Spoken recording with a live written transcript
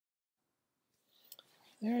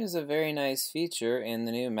There is a very nice feature in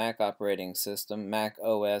the new Mac operating system, Mac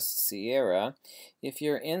OS Sierra. If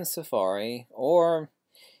you're in Safari, or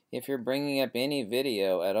if you're bringing up any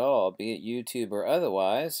video at all, be it YouTube or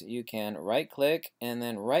otherwise, you can right-click and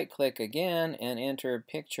then right-click again and enter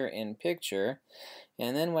Picture in Picture.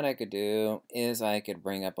 And then what I could do is I could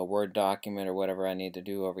bring up a Word document or whatever I need to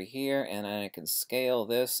do over here, and I can scale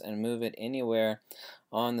this and move it anywhere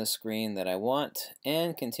on the screen that I want,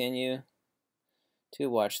 and continue to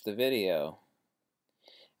watch the video.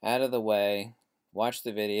 Out of the way, watch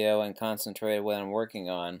the video, and concentrate on what I'm working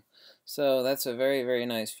on. So that's a very, very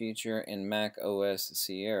nice feature in Mac OS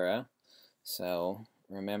Sierra. So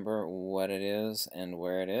remember what it is and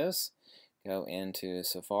where it is. Go into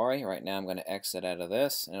Safari. Right now I'm going to exit out of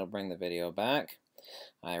this, and it'll bring the video back.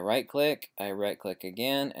 I right-click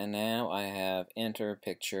again, and now I have Enter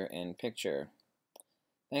Picture in Picture.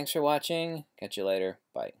 Thanks for watching. Catch you later.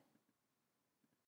 Bye.